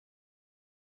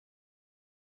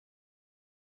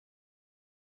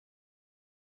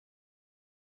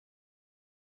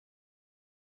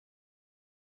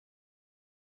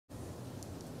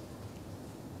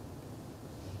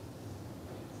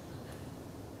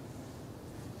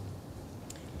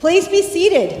Please be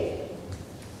seated.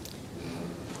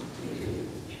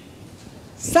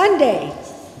 Sunday,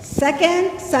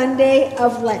 second Sunday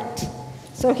of Lent.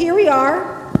 So here we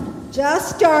are,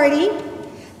 just starting.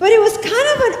 But it was kind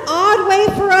of an odd way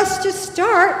for us to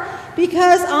start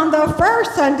because on the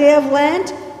first Sunday of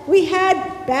Lent, we had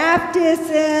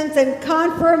baptisms and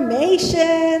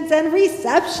confirmations and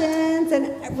receptions and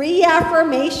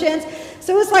reaffirmations.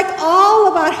 So it was like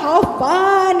all about how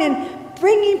fun and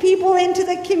bringing people into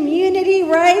the community,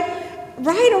 right?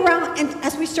 Right around, and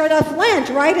as we start off Lent,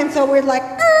 right? And so we're like,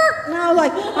 now,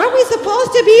 like, aren't we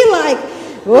supposed to be like,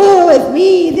 oh, it's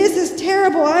me, this is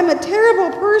terrible, I'm a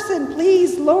terrible person,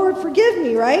 please, Lord, forgive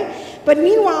me, right? But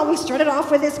meanwhile, we started off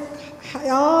with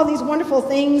all these wonderful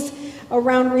things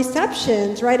around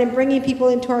receptions, right? And bringing people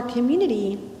into our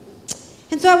community.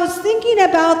 And so I was thinking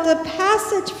about the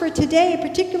passage for today,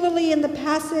 particularly in the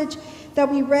passage that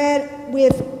we read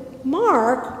with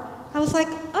Mark. I was like,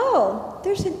 oh,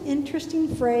 there's an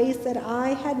interesting phrase that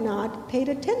I had not paid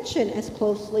attention as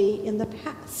closely in the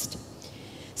past.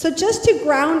 So just to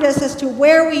ground us as to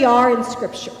where we are in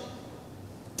Scripture,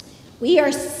 we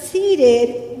are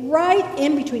seated right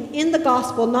in between, in the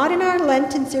Gospel, not in our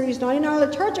Lenten series, not in our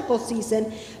liturgical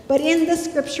season, but in the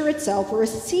Scripture itself. We're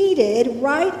seated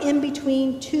right in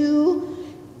between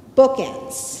two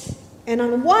bookends. And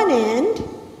on one end,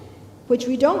 which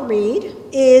we don't read,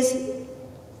 is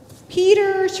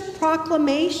Peter's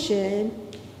proclamation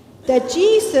that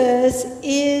Jesus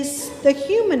is the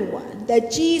human one,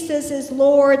 that Jesus is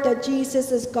Lord, that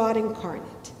Jesus is God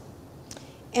incarnate.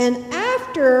 And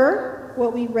after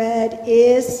what we read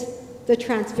is the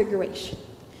Transfiguration.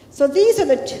 So these are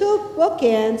the two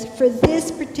bookends for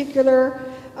this particular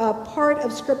part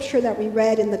of Scripture that we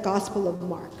read in the Gospel of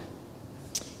Mark.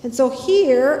 And so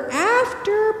here,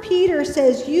 after Peter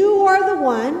says, you are the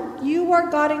one, you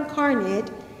are God incarnate,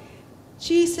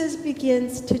 Jesus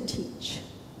begins to teach.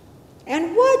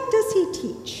 And what does he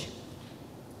teach?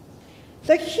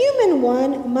 The human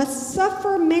one must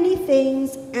suffer many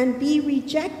things and be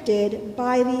rejected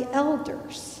by the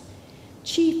elders,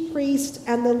 chief priests,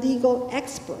 and the legal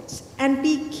experts, and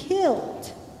be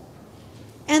killed.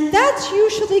 And that's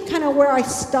usually kind of where I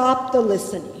stop the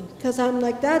listening, because I'm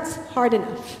like, that's hard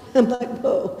enough. I'm like,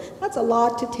 whoa, that's a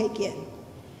lot to take in.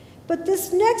 But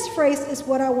this next phrase is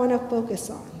what I want to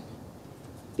focus on,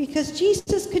 because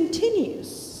Jesus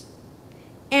continues.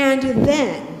 And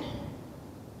then,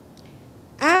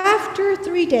 after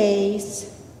 3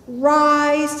 days,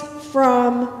 rise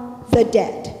from the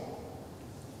dead.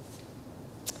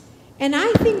 And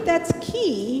I think that's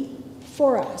key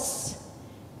for us,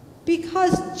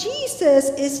 because Jesus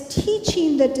is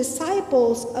teaching the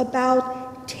disciples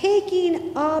about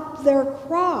taking up their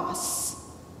cross.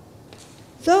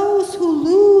 Those who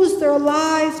lose their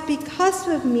lives because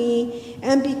of me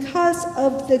and because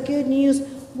of the good news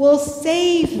will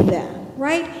save them,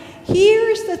 right?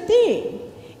 Here's the thing,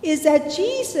 is that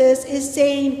Jesus is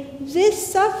saying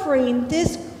this suffering,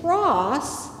 this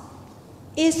cross,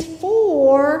 is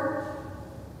for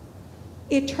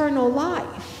eternal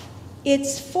life.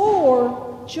 It's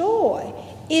for joy.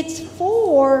 It's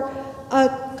for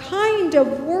a kind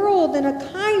of world and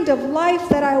a kind of life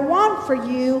that I want for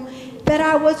you, that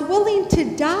I was willing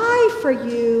to die for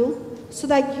you so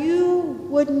that you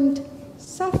wouldn't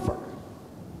suffer,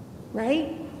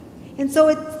 right? And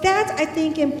so that's, I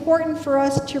think, important for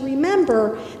us to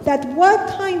remember that what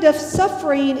kind of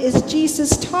suffering is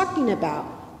Jesus talking about?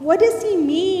 What does he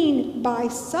mean by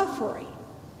suffering?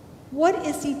 What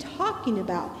is he talking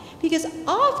about? Because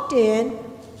often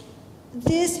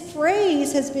this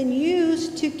phrase has been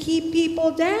used to keep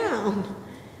people down,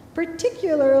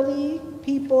 particularly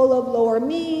people of lower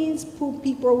means,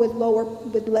 people with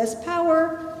less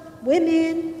power,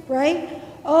 women, right?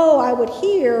 Oh, I would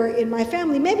hear in my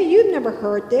family, maybe you've never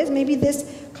heard this, maybe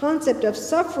this concept of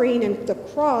suffering and the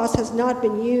cross has not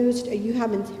been used, or you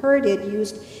haven't heard it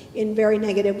used in very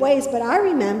negative ways, but I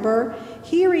remember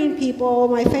hearing people,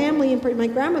 my family and my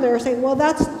grandmother saying, well,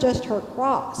 that's just her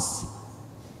cross.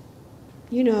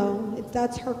 You know,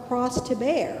 that's her cross to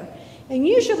bear. And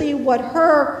usually what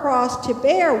her cross to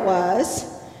bear was,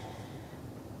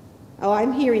 oh,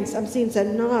 I'm seeing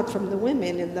some nods from the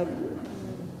women in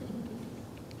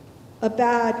a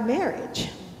bad marriage,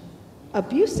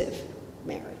 abusive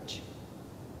marriage,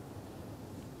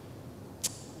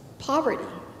 poverty,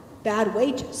 bad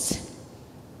wages,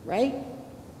 right?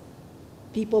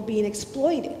 People being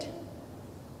exploited.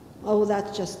 Oh,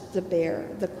 that's just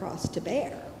the cross to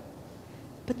bear.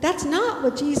 But that's not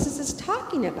what Jesus is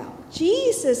talking about.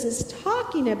 Jesus is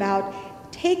talking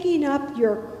about taking up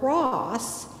your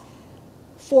cross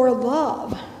for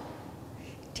love.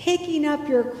 taking up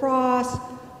your cross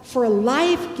for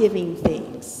life-giving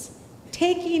things,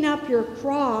 taking up your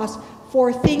cross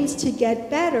for things to get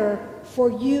better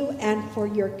for you and for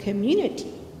your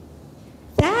community.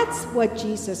 That's what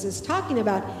Jesus is talking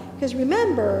about. Because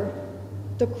remember,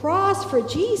 the cross for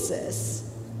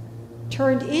Jesus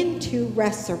turned into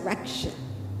resurrection,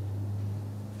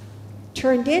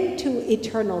 turned into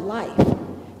eternal life,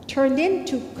 turned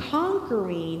into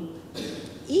conquering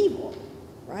evil,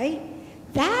 right?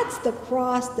 That's the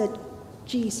cross that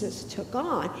Jesus took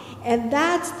on. And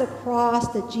that's the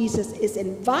cross that Jesus is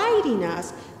inviting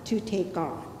us to take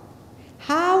on.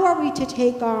 How are we to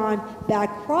take on that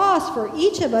cross for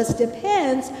each of us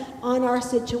depends on our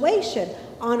situation,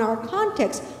 on our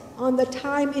context, on the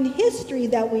time in history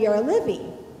that we are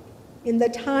living, in the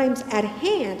times at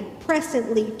hand,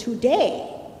 presently today.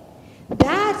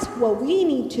 That's what we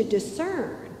need to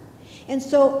discern. And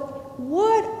so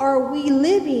what are we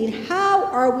living? How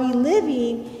are we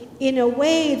living in a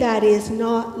way that is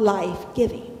not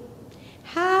life-giving?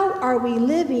 How are we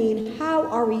living? How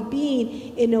are we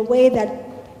being in a way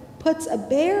that puts a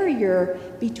barrier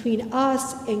between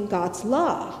us and God's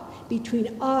love,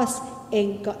 between us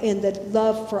and the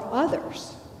love for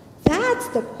others? That's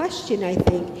the question, I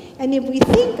think. And if we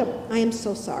think of, I am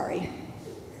so sorry.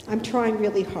 I'm trying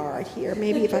really hard here.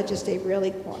 Maybe if I just stay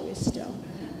really quiet still.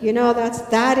 You know,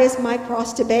 that is my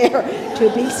cross to bear,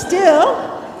 to be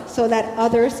still so that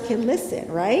others can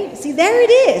listen, right? See, there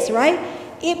it is, right?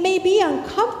 It may be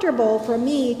uncomfortable for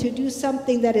me to do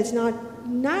something that is not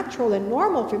natural and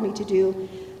normal for me to do,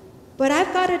 but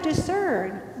I've got to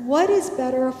discern what is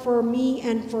better for me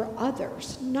and for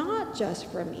others, not just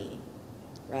for me,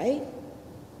 right?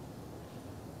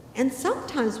 And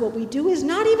sometimes what we do is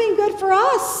not even good for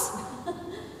us,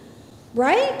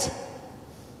 right?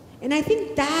 And I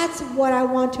think that's what I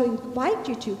want to invite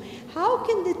you to. How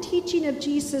can the teaching of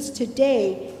Jesus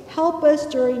today help us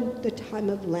during the time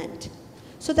of Lent?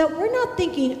 So that we're not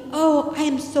thinking, oh, I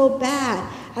am so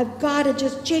bad. I've got to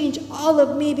just change all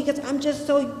of me because I'm just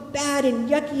so bad and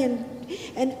yucky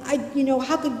and I, you know,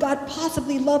 how could God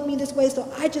possibly love me this way?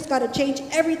 So I just got to change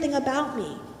everything about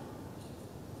me.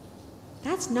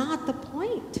 That's not the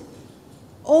point.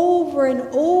 Over and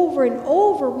over and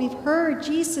over, we've heard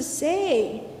Jesus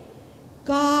say,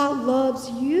 God loves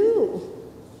you.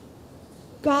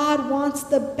 God wants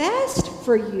the best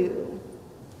for you.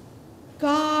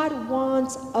 God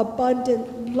wants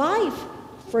abundant life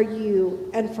for you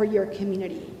and for your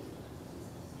community.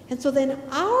 And so then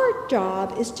our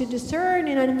job is to discern,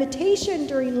 and an invitation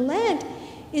during Lent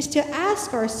is to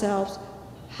ask ourselves,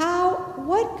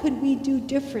 what could we do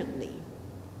differently?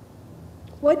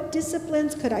 What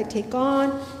disciplines could I take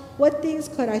on? What things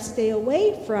could I stay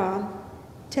away from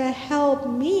to help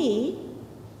me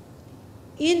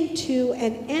into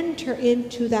and enter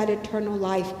into that eternal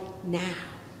life now?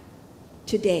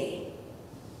 Today.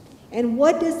 And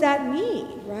what does that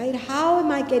mean, right? How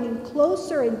am I getting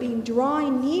closer and being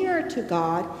drawing near to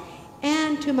God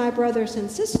and to my brothers and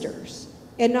sisters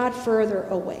and not further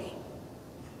away?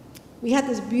 We had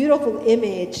this beautiful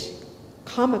image,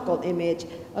 comical image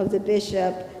of the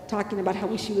bishop talking about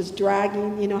how she was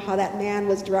dragging, you know, how that man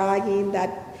was dragging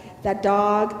that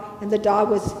dog, and the dog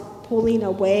was pulling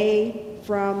away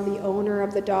from the owner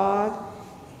of the dog.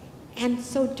 And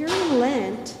so during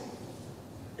Lent,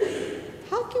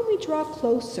 how can we draw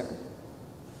closer?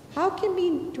 How can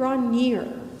we draw near?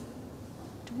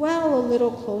 Dwell a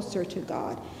little closer to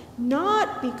God.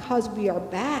 Not because we are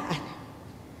bad,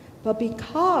 but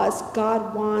because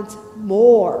God wants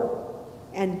more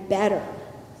and better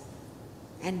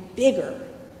and bigger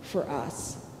for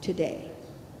us today.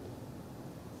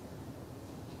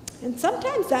 And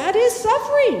sometimes that is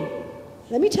suffering.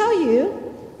 Let me tell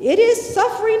you, it is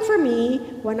suffering for me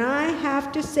when I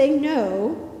have to say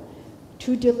no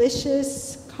to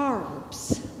delicious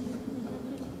carbs,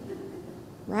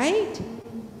 right?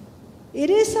 It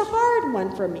is a hard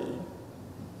one for me.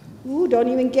 Ooh, don't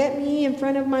even get me in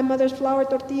front of my mother's flour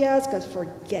tortillas, because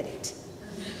forget it.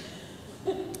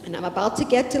 And I'm about to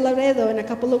get to Laredo in a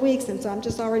couple of weeks, and so I'm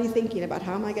just already thinking about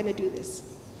how am I going to do this.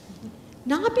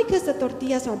 Not because the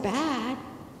tortillas are bad.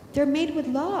 They're made with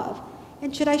love.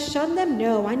 And should I shun them?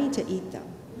 No, I need to eat them.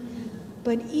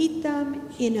 But eat them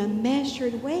in a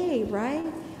measured way, right?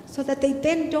 So that they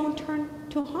then don't turn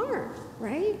to harm,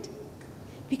 right?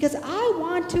 Because I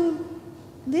want to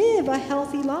live a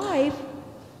healthy life,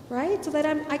 right? So that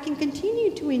I can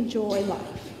continue to enjoy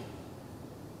life.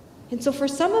 And so for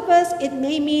some of us, it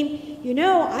may mean, you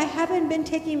know, I haven't been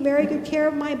taking very good care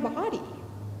of my body.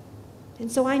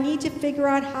 And so I need to figure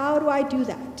out, how do I do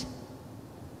that?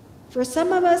 For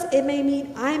some of us, it may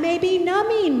mean I may be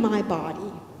numbing my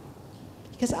body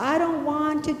because I don't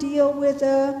want to deal with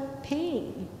the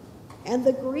pain and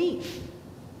the grief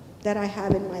that I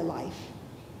have in my life.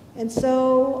 And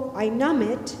so I numb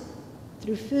it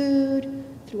through food,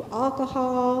 through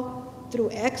alcohol, through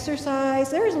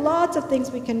exercise. There's lots of things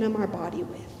we can numb our body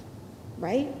with,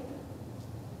 right?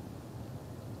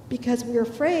 Because we're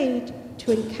afraid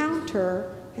to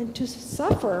encounter and to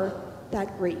suffer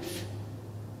that grief.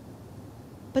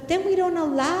 But then we don't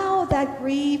allow that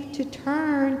grief to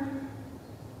turn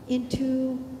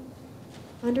into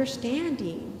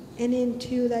understanding and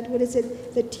into that,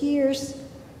 the tears,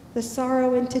 the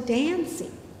sorrow into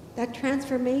dancing, that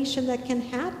transformation that can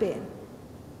happen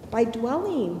by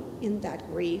dwelling in that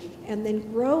grief and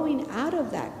then growing out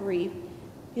of that grief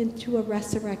into a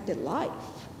resurrected life.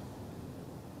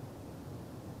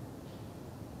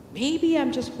 Maybe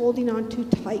I'm just holding on too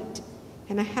tight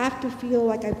and I have to feel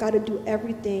like I've got to do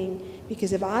everything,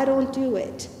 because if I don't do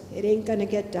it, it ain't going to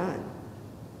get done.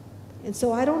 And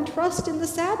so I don't trust in the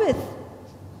Sabbath.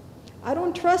 I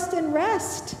don't trust in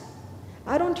rest.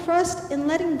 I don't trust in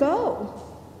letting go.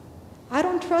 I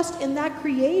don't trust in that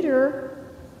creator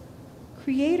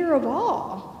of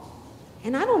all.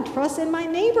 And I don't trust in my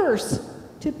neighbors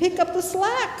to pick up the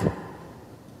slack,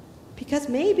 because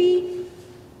maybe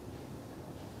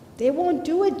they won't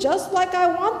do it just like I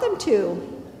want them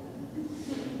to.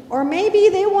 Or maybe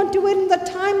they won't do it in the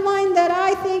timeline that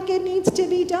I think it needs to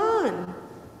be done.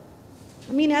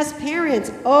 I mean, as parents,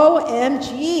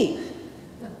 OMG.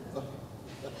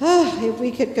 If we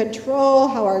could control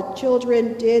how our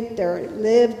children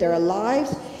lived their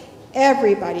lives,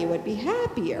 everybody would be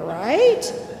happier, right?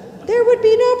 There would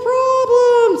be no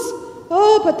problems.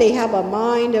 Oh, but they have a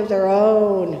mind of their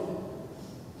own.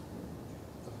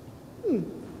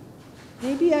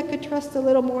 Maybe I could trust a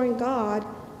little more in God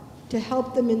to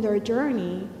help them in their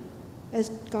journey as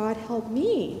God helped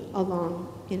me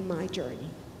along in my journey.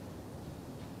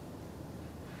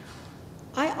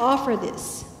 I offer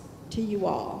this to you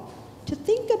all to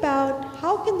think about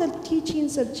how can the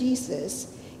teachings of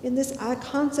Jesus in this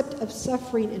concept of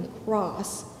suffering and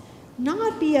cross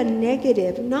not be a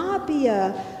negative, not be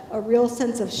a real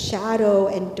sense of shadow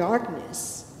and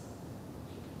darkness,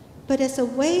 but as a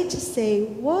way to say,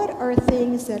 what are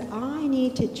things that I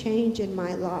need to change in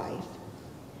my life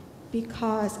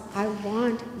because I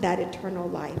want that eternal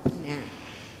life now?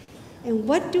 And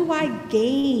what do I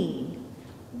gain?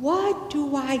 What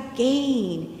do I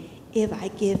gain if I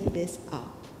give this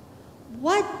up?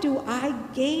 What do I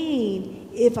gain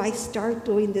if I start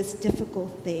doing this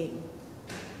difficult thing?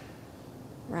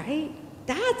 Right?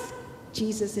 That's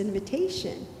Jesus'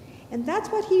 invitation. And that's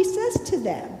what he says to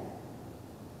them.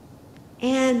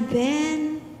 And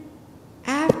then,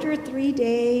 after 3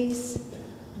 days,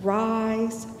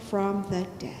 rise from the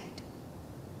dead.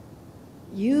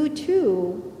 You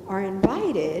too are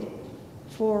invited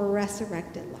for a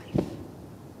resurrected life.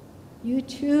 You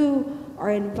too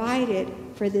are invited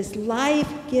for this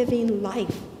life-giving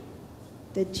life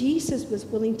that Jesus was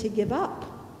willing to give up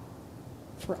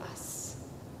for us.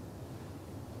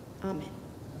 Amen.